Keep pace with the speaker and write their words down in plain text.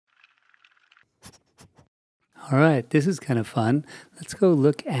All right, this is kind of fun. Let's go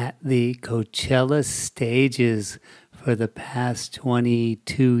look at the Coachella stages for the past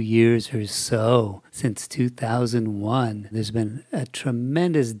 22 years or so, since 2001. There's been a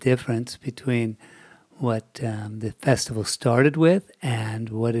tremendous difference between what the festival started with and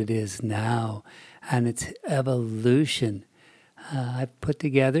what it is now, and its evolution. I've put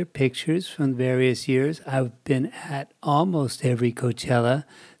together pictures from various years. I've been at almost every Coachella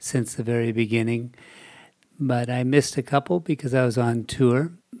since the very beginning, but I missed a couple because I was on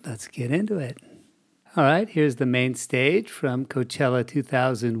tour. Let's get into it. All right, here's the main stage from Coachella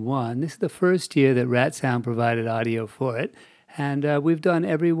 2001. This is the first year that Rat Sound provided audio for it, and we've done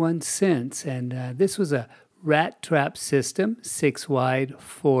every one since. And this was a rat trap system, 6 wide,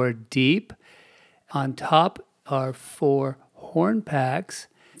 4 deep. On top are 4 horn packs.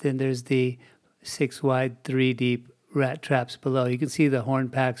 Then there's the 6 wide, 3 deep rat traps below. You can see the horn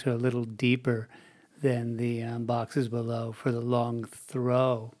packs are a little deeper than the boxes below for the long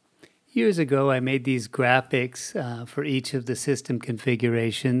throw. Years ago, I made these graphics for each of the system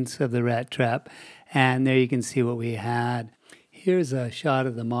configurations of the rat trap, and there you can see what we had. Here's a shot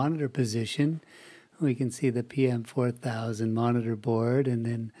of the monitor position. We can see the PM4000 monitor board, and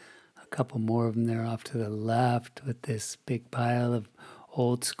then a couple more of them there off to the left with this big pile of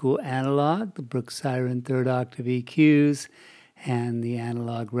old school analog, the Brooks Siren 3rd octave EQs, and the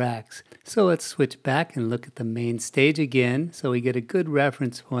analog racks. So let's switch back and look at the main stage again so we get a good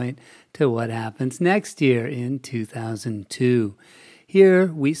reference point to what happens next year in 2002. Here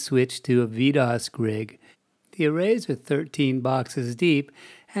we switch to a VDOS rig. The arrays are 13 boxes deep,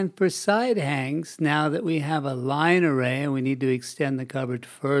 and for side hangs, now that we have a line array and we need to extend the coverage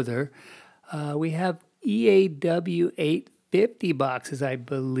further, we have EAW 850 boxes, I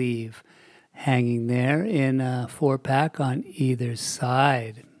believe, hanging there in a 4-pack on either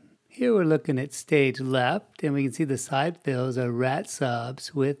side. Here we're looking at stage left, and we can see the side fills are rat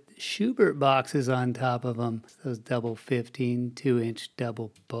subs with Schubert boxes on top of them. Those double 15 2-inch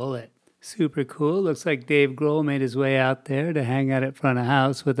double bullet. Super cool. Looks like Dave Grohl made his way out there to hang out at front of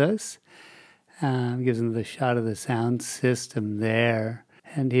house with us. Gives him the shot of the sound system there.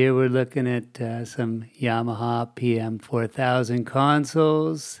 And here we're looking at some Yamaha PM4000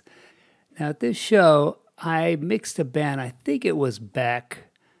 consoles. Now at this show, I mixed a band. I think it was Beck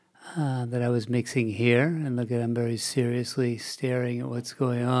that I was mixing here. And look at him very seriously staring at what's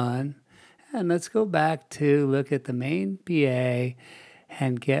going on. And let's go back to look at the main PA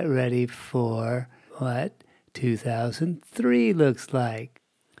and get ready for what 2003 looks like.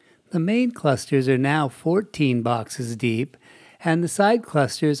 The main clusters are now 14 boxes deep, and the side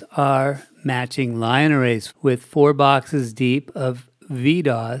clusters are matching line arrays with 4 boxes deep of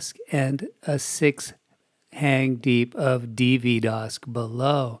VDOS and a 6 hang deep of DVDOS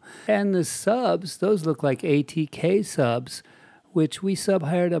below. And the subs, those look like ATK subs, which we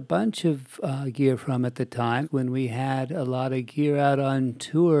sub-hired a bunch of gear from at the time when we had a lot of gear out on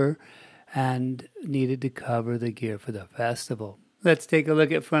tour and needed to cover the gear for the festival. Let's take a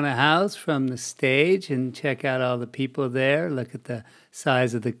look at front of house from the stage and check out all the people there. Look at the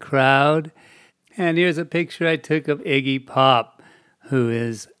size of the crowd. And here's a picture I took of Iggy Pop, who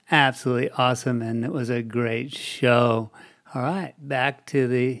is absolutely awesome, and it was a great show. All right, back to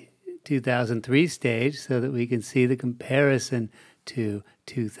the 2003 stage so that we can see the comparison to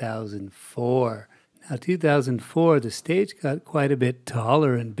 2004. Now 2004, the stage got quite a bit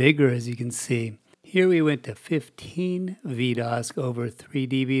taller and bigger, as you can see. Here we went to 15 VDOS over 3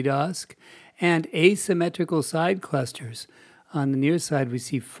 DVDOS and asymmetrical side clusters. On the near side, we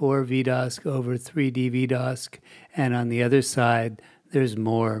see 4 VDOS over 3 DVDOS, and on the other side, there's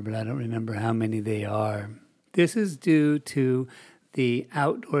more, but I don't remember how many they are. This is due to the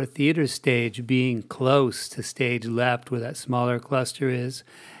outdoor theater stage being close to stage left where that smaller cluster is,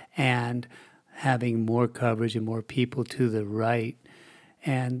 and having more coverage and more people to the right.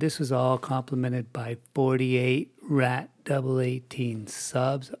 And this was all complemented by 48 rat double 18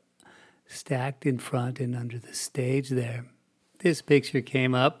 subs stacked in front and under the stage there. This picture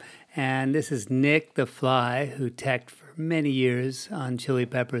came up, and this is Nick the Fly, who teched for many years on Chili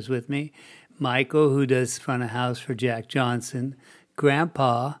Peppers with me, Michael, who does front of house for Jack Johnson,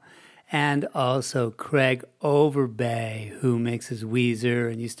 Grandpa, and also Craig Overbay, who mixes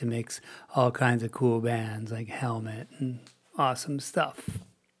Weezer and used to mix all kinds of cool bands like Helmet and awesome stuff.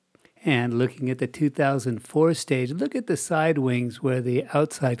 And looking at the 2004 stage, look at the side wings where the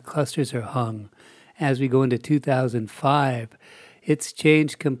outside clusters are hung. As we go into 2005, it's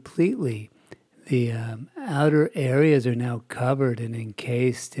changed completely. The outer areas are now covered and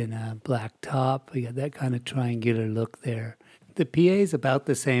encased in a black top. We got that kind of triangular look there. The PA is about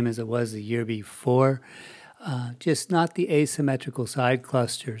the same as it was the year before. just not the asymmetrical side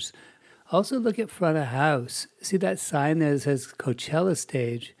clusters. Also look at front of house. See that sign there that says Coachella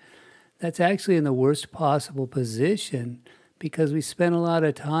Stage? That's actually in the worst possible position because we spent a lot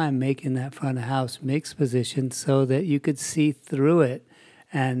of time making that front of house mix position so that you could see through it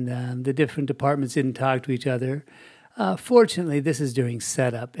and the different departments didn't talk to each other. Fortunately, this is during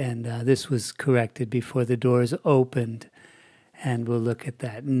setup and this was corrected before the doors opened. And we'll look at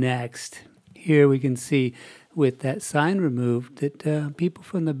that next. Here we can see with that sign removed that people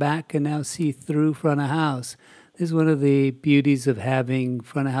from the back can now see through front of house. This is one of the beauties of having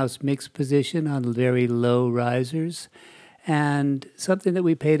front of house mixed position on very low risers and something that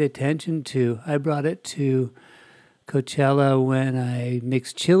we paid attention to. I brought it to Coachella when I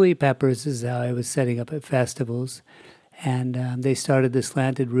mixed chili peppers. This is how I was setting up at festivals. And they started the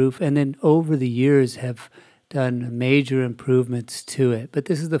slanted roof and then over the years have done major improvements to it. But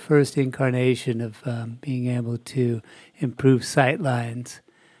this is the first incarnation of being able to improve sight lines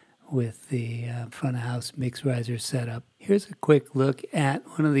with the front of house mix riser setup. Here's a quick look at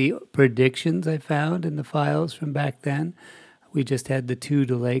one of the predictions I found in the files from back then. We just had the 2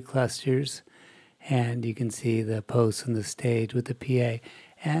 delay clusters and you can see the posts on the stage with the PA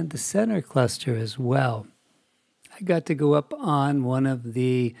and the center cluster as well. I got to go up on one of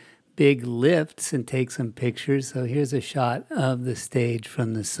the big lifts and take some pictures. So here's a shot of the stage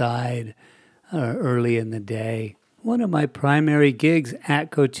from the side early in the day. One of my primary gigs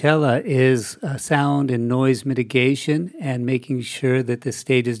at Coachella is sound and noise mitigation and making sure that the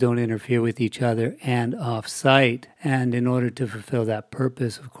stages don't interfere with each other and off-site. And in order to fulfill that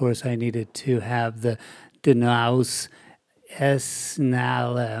purpose, of course, I needed to have the Danaus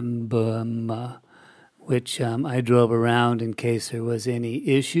Esnalambum, which I drove around in case there was any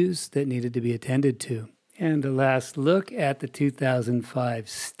issues that needed to be attended to. And a last look at the 2005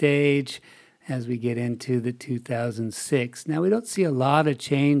 stage as we get into the 2006. Now, we don't see a lot of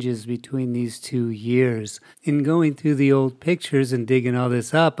changes between these 2 years. In going through the old pictures and digging all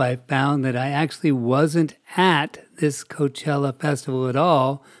this up, I found that I actually wasn't at this Coachella festival at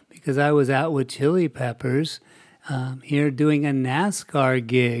all because I was out with Chili Peppers here doing a NASCAR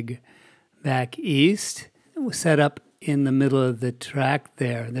gig back east. It was set up in the middle of the track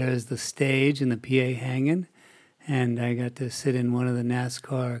there. There's the stage and the PA hanging, and I got to sit in one of the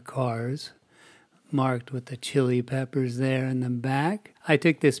NASCAR cars marked with the Chili Peppers there in the back. I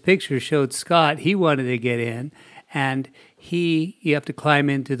took this picture, showed Scott. He wanted to get in, and you have to climb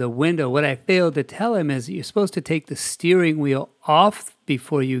into the window. What I failed to tell him is you're supposed to take the steering wheel off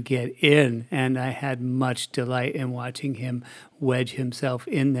before you get in, and I had much delight in watching him wedge himself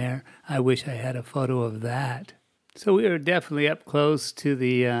in there. I wish I had a photo of that. So we were definitely up close to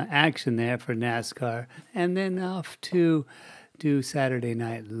the action there for NASCAR, and then off to do Saturday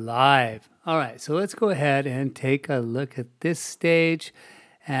Night Live. All right, so let's go ahead and take a look at this stage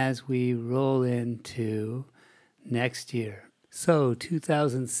as we roll into next year. So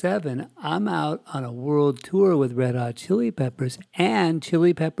 2007, I'm out on a world tour with Red Hot Chili Peppers, and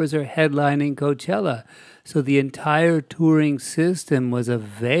Chili Peppers are headlining Coachella. So the entire touring system was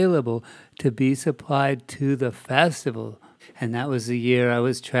available to be supplied to the festival. And that was the year I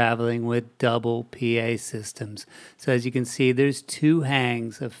was traveling with double PA systems. So as you can see, there's 2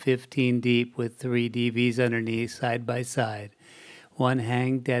 hangs of 15 deep with 3 DVs underneath side by side. One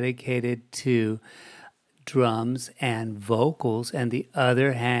hang dedicated to drums and vocals, and the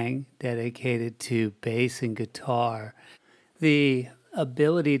other hang dedicated to bass and guitar. The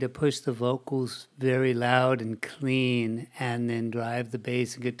ability to push the vocals very loud and clean and then drive the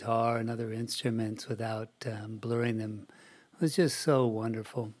bass and guitar and other instruments without blurring them was just so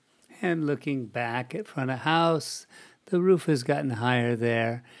wonderful. And looking back at front of house, the roof has gotten higher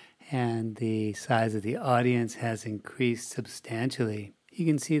there and the size of the audience has increased substantially. You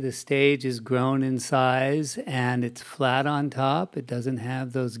can see the stage has grown in size and it's flat on top. It doesn't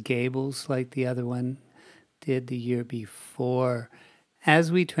have those gables like the other one did the year before.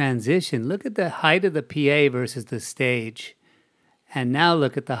 As we transition, look at the height of the PA versus the stage. And now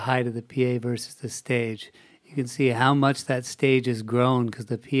look at the height of the PA versus the stage. You can see how much that stage has grown because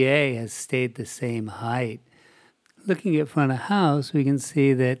the PA has stayed the same height. Looking at front of house, we can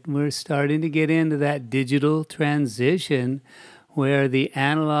see that we're starting to get into that digital transition where the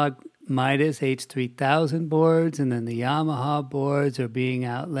analog Midas H3000 boards and then the Yamaha boards are being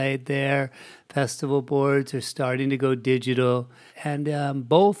outlaid there. Festival boards are starting to go digital, and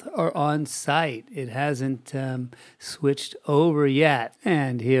both are on site. It hasn't switched over yet.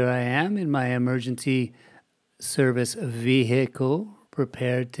 And here I am in my emergency service vehicle,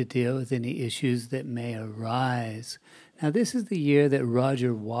 prepared to deal with any issues that may arise. Now, this is the year that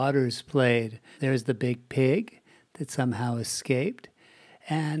Roger Waters played. There's the big pig that somehow escaped.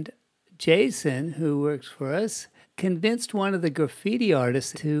 And Jason, who works for us, convinced one of the graffiti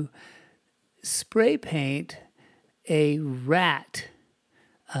artists to spray paint a rat,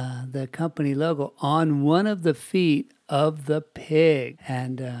 the company logo, on one of the feet of the pig.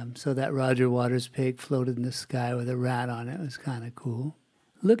 And so that Roger Waters pig floated in the sky with a rat on it. It was kind of cool.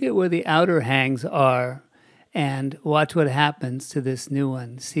 Look at where the outer hangs are and watch what happens to this new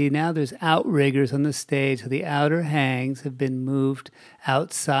one. See, now there's outriggers on the stage. So the outer hangs have been moved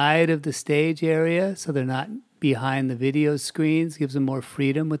outside of the stage area, so they're not behind the video screens. Gives them more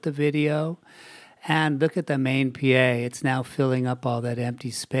freedom with the video. And look at the main PA. It's now filling up all that empty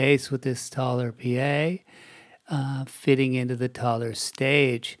space with this taller PA, fitting into the taller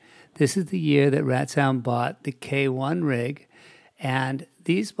stage. This is the year that Rat Sound bought the K1 rig, and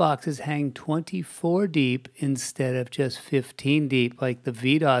these boxes hang 24 deep instead of just 15 deep like the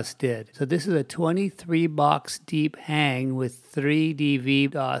VDOS did. So this is a 23 box deep hang with 3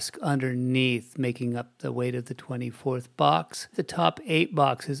 DV underneath, making up the weight of the 24th box. The top 8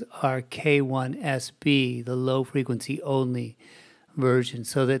 boxes are K1SB, the low frequency only version,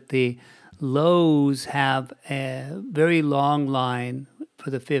 so that the lows have a very long line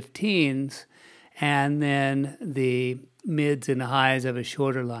for the 15s, and then the mids and highs have a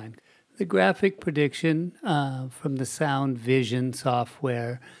shorter line. The graphic prediction from the Sound Vision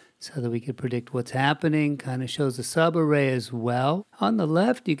software, so that we can predict what's happening, kind of shows the subarray as well. On the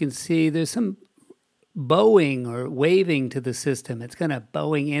left, you can see there's some bowing or waving to the system. It's kind of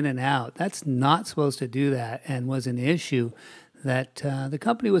bowing in and out. That's not supposed to do that, and was an issue that the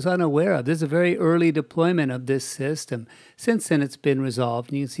company was unaware of. This is a very early deployment of this system. Since then, it's been resolved,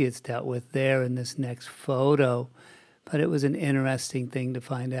 and you can see it's dealt with there in this next photo. But it was an interesting thing to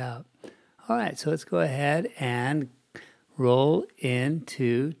find out. All right, so let's go ahead and roll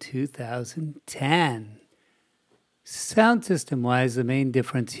into 2010. Sound system-wise, the main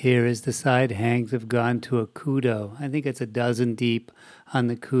difference here is the side hangs have gone to a Kudo. I think it's a dozen deep on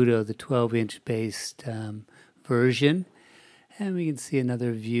the Kudo, the 12-inch based version. And we can see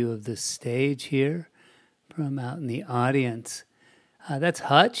another view of the stage here from out in the audience. That's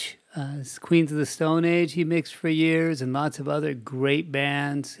Hutch. Queens of the Stone Age he mixed for years, and lots of other great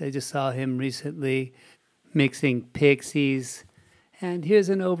bands. I just saw him recently mixing Pixies. And here's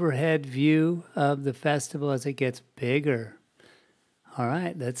an overhead view of the festival as it gets bigger. All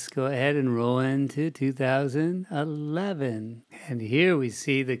right, let's go ahead and roll into 2011. And here we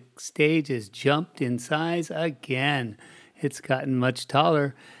see the stage has jumped in size again. It's gotten much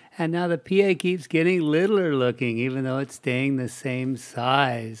taller. And now the PA keeps getting littler looking, even though it's staying the same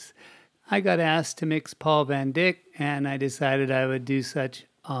size. I got asked to mix Paul Van Dyck, and I decided I would do such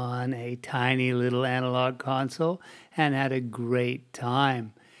on a tiny little analog console, and had a great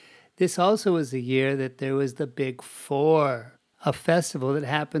time. This also was the year that there was the Big Four, a festival that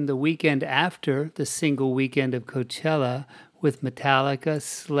happened the weekend after the single weekend of Coachella, with Metallica,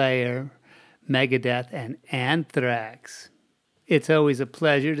 Slayer, Megadeth, and Anthrax. It's always a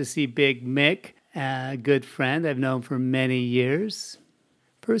pleasure to see Big Mick, a good friend I've known for many years.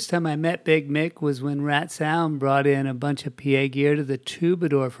 First time I met Big Mick was when Rat Sound brought in a bunch of PA gear to the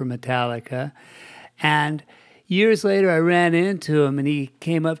Troubadour for Metallica. And years later I ran into him and he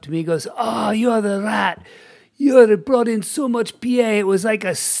came up to me and goes, "Oh, you're the Rat. You had brought in so much PA. It was like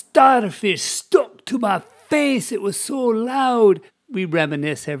a starfish stuck to my face. It was so loud." We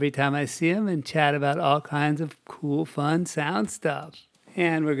reminisce every time I see him and chat about all kinds of cool, fun sound stuff.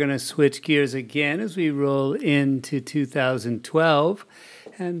 And we're going to switch gears again as we roll into 2012.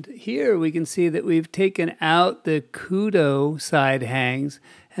 And here we can see that we've taken out the Kudo side hangs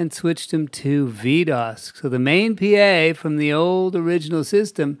and switched them to VDOS. So the main PA from the old original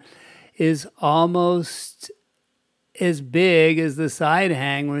system is almost as big as the side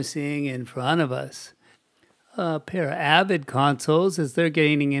hang we're seeing in front of us. A pair of Avid consoles as they're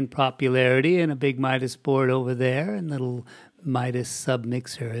gaining in popularity, and a big Midas board over there, and little Midas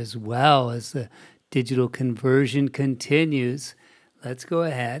submixer as well as the digital conversion continues. Let's go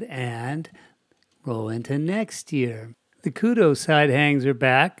ahead and roll into next year. The Kudo side hangs are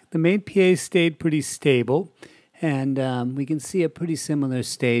back. The main PA stayed pretty stable, and we can see a pretty similar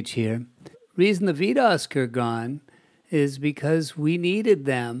stage here. Reason the VDOS are gone is because we needed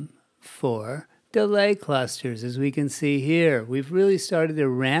them for delay clusters, as we can see here. We've really started to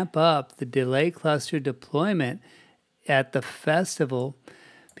ramp up the delay cluster deployment at the festival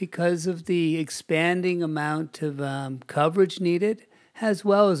because of the expanding amount of coverage needed, as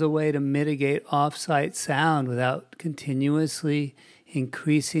well as a way to mitigate off-site sound without continuously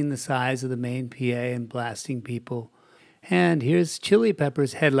increasing the size of the main PA and blasting people. And here's Chili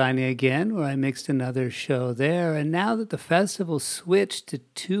Peppers headlining again, where I mixed another show there. And now that the festival switched to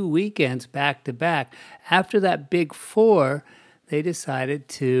 2 weekends back to back, after that big 4, they decided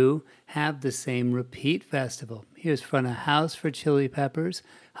to have the same repeat festival. Here's front of house for Chili Peppers.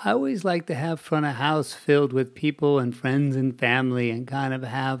 I always like to have front of house filled with people and friends and family and kind of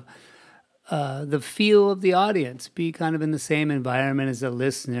have the feel of the audience, be kind of in the same environment as a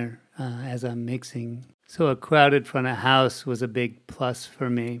listener as I'm mixing. So a crowded front of house was a big plus for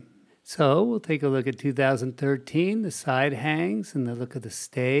me. So we'll take a look at 2013, the side hangs, and the look of the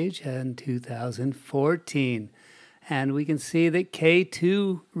stage, and 2014. And we can see that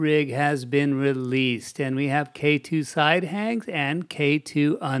K2 rig has been released, and we have K2 side hangs and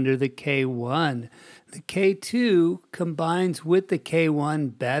K2 under the K1. The K2 combines with the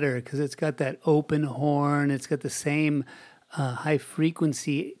K1 better because it's got that open horn, it's got the same high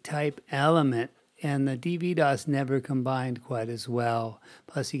frequency type element, and the DV-DOS never combined quite as well.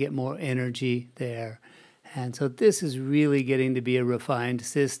 Plus you get more energy there. And so this is really getting to be a refined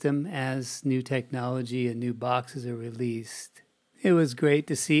system as new technology and new boxes are released. It was great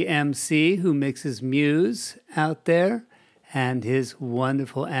to see MC, who mixes Muse, out there, and his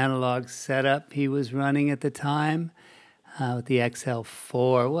wonderful analog setup he was running at the time with the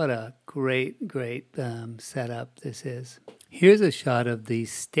XL4. What a great setup this is. Here's a shot of the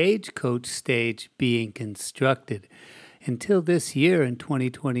Stagecoach stage being constructed. Until this year in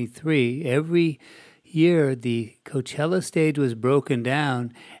 2023, every year the Coachella stage was broken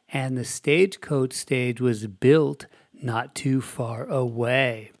down and the Stagecoach stage was built not too far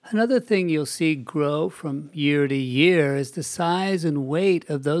away. Another thing you'll see grow from year to year is the size and weight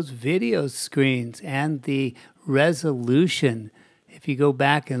of those video screens and the resolution. If you go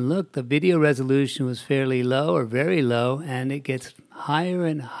back and look, the video resolution was fairly low or very low, and it gets higher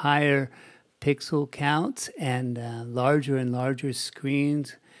and higher pixel counts and larger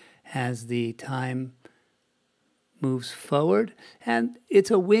screens as the time moves forward. And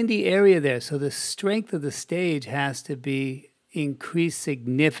it's a windy area there, so the strength of the stage has to be increased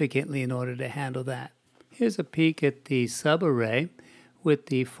significantly in order to handle that. Here's a peek at the subarray with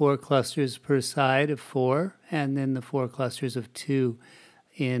the 4 clusters per side of 4, and then the 4 clusters of 2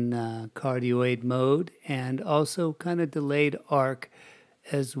 in cardioid mode, and also kind of delayed arc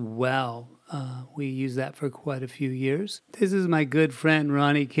as well. We use that for quite a few years. This is my good friend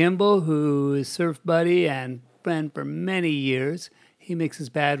Ronnie Kimball, who is Surf Buddy and friend for many years. He mixes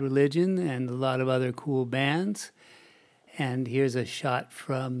Bad Religion and a lot of other cool bands. And here's a shot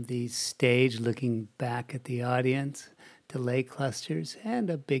from the stage looking back at the audience. Delay clusters and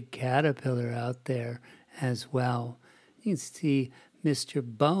a big caterpillar out there as well. You can see Mr.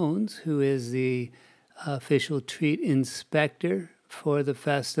 Bones, who is the official treat inspector for the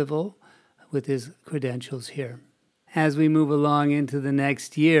festival, with his credentials here. As we move along into the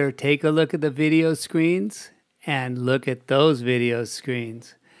next year, take a look at the video screens and look at those video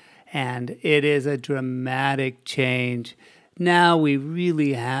screens. And it is a dramatic change. Now we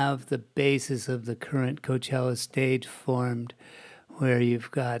really have the basis of the current Coachella stage formed, where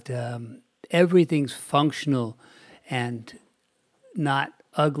you've got everything's functional and not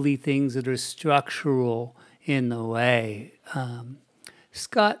ugly things that are structural in the way.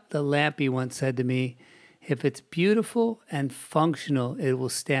 Scott the Lampy once said to me, if it's beautiful and functional, it will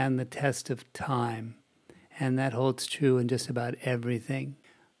stand the test of time. And that holds true in just about everything.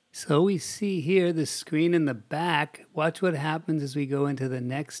 So we see here the screen in the back. Watch what happens as we go into the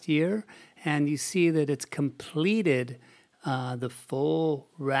next year. And you see that it's completed the full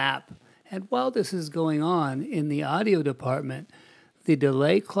wrap. And while this is going on in the audio department, the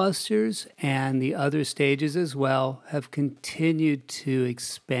delay clusters and the other stages as well have continued to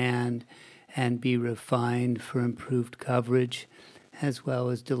expand and be refined for improved coverage, as well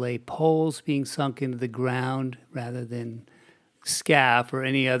as delay poles being sunk into the ground rather than scaff or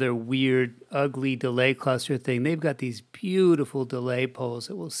any other weird, ugly delay cluster thing. They've got these beautiful delay poles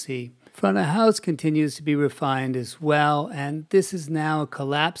that we'll see. Front of house continues to be refined as well, and this is now a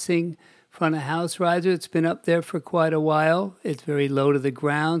collapsing front of house riser. It's been up there for quite a while. It's very low to the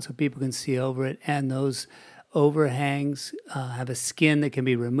ground so people can see over it, and those overhangs have a skin that can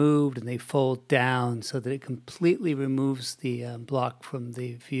be removed, and they fold down so that it completely removes the block from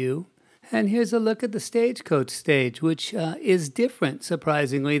the view. And here's a look at the Stagecoach stage, which is different,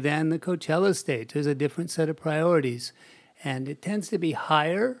 surprisingly, than the Coachella stage. There's a different set of priorities, and it tends to be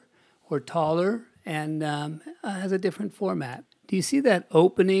higher or taller and has a different format. Do you see that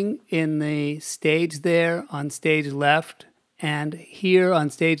opening in the stage there on stage left, and here on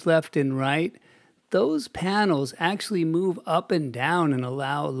stage left and right? those panels actually move up and down and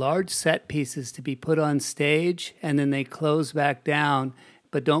allow large set pieces to be put on stage, and then they close back down,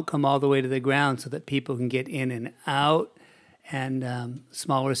 but don't come all the way to the ground so that people can get in and out, and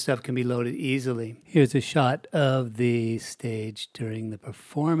smaller stuff can be loaded easily. Here's a shot of the stage during the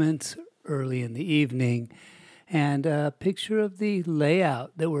performance early in the evening, and a picture of the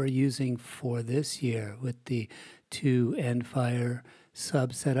layout that we're using for this year with the 2 Endfire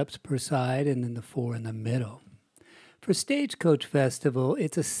sub setups per side and then the 4 in the middle. For Stagecoach Festival,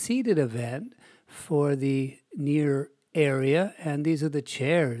 it's a seated event for the near area, and these are the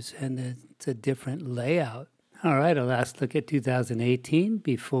chairs, and it's a different layout. All right, a last look at 2018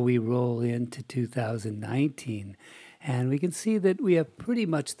 before we roll into 2019. And we can see that we have pretty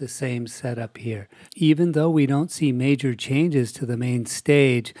much the same setup here. Even though we don't see major changes to the main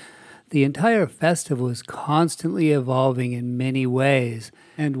stage, the entire festival is constantly evolving in many ways.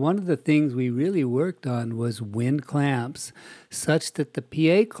 And one of the things we really worked on was wind clamps, such that the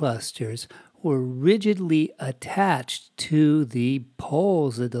PA clusters were rigidly attached to the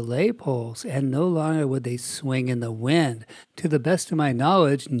poles, the delay poles, and no longer would they swing in the wind. To the best of my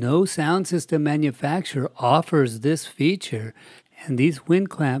knowledge, no sound system manufacturer offers this feature, and these wind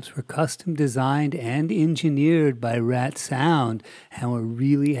clamps were custom designed and engineered by Rat Sound, and we're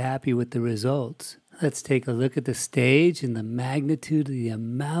really happy with the results. Let's take a look at the stage and the magnitude of the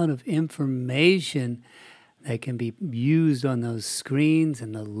amount of information that can be used on those screens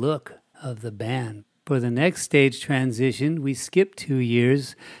and the look of the band. For the next stage transition, we skip 2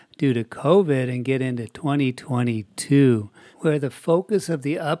 years due to COVID and get into 2022, where the focus of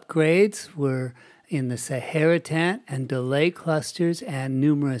the upgrades were in the Sahara tent and delay clusters and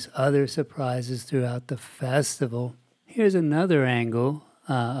numerous other surprises throughout the festival. Here's another angle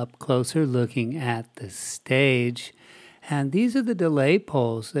up closer looking at the stage. And these are the delay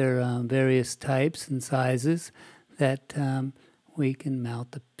poles. They're various types and sizes that we can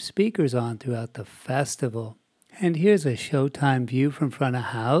mount the speakers on throughout the festival. And here's a showtime view from front of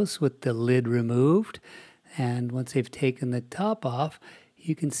house with the lid removed. And once they've taken the top off,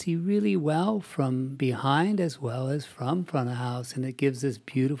 you can see really well from behind as well as from front of house, and it gives this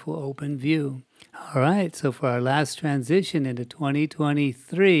beautiful open view. All right, so for our last transition into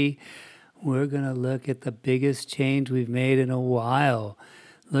 2023, we're going to look at the biggest change we've made in a while.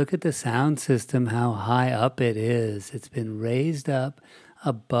 Look at the sound system, how high up it is. It's been raised up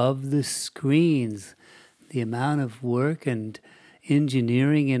above the screens. The amount of work and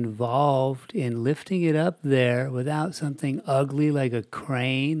engineering involved in lifting it up there without something ugly like a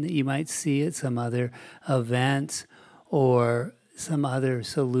crane that you might see at some other events or some other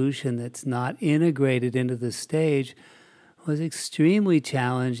solution that's not integrated into the stage was extremely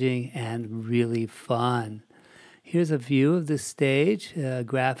challenging and really fun. Here's a view of the stage, a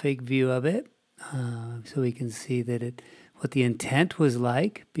graphic view of it, so we can see that what the intent was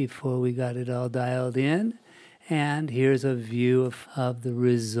like before we got it all dialed in. And here's a view of the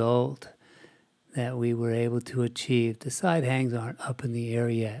result that we were able to achieve. The side hangs aren't up in the air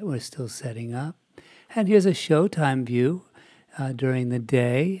yet. We're still setting up. And here's a showtime view during the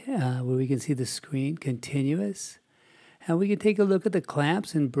day where we can see the screen continuous. And we can take a look at the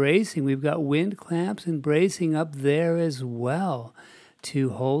clamps and bracing. We've got wind clamps and bracing up there as well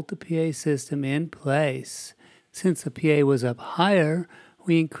to hold the PA system in place. Since the PA was up higher,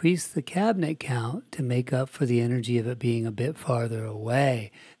 we increased the cabinet count to make up for the energy of it being a bit farther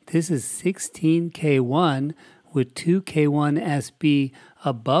away. This is 16 K1 with 2 K1 SB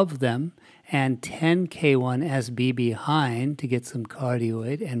above them and 10 K1 SB behind to get some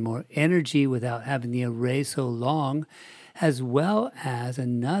cardioid and more energy without having the array so long, as well as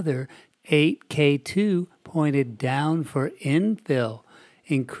another 8 K2 pointed down for infill,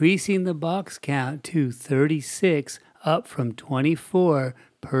 increasing the box count to 36, up from 24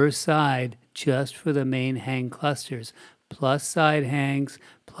 per side just for the main hang clusters, plus side hangs,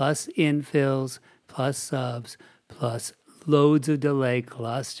 plus infills, plus subs, plus loads of delay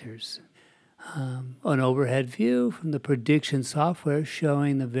clusters. An overhead view from the prediction software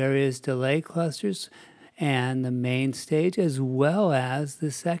showing the various delay clusters and the main stage, as well as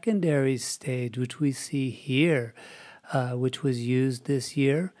the secondary stage, which we see here, which was used this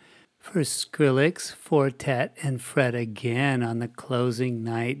year for Skrillex, Fortet, and Fred again on the closing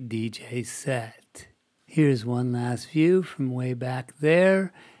night DJ set. Here's one last view from way back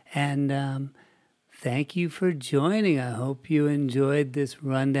there, and thank you for joining. I hope you enjoyed this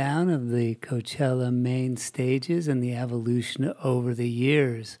rundown of the Coachella main stages and the evolution over the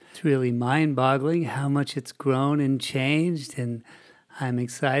years. It's really mind-boggling how much it's grown and changed, and I'm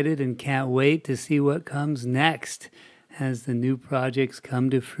excited and can't wait to see what comes next as the new projects come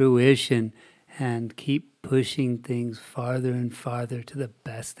to fruition and keep pushing things farther and farther to the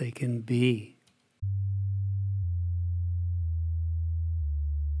best they can be.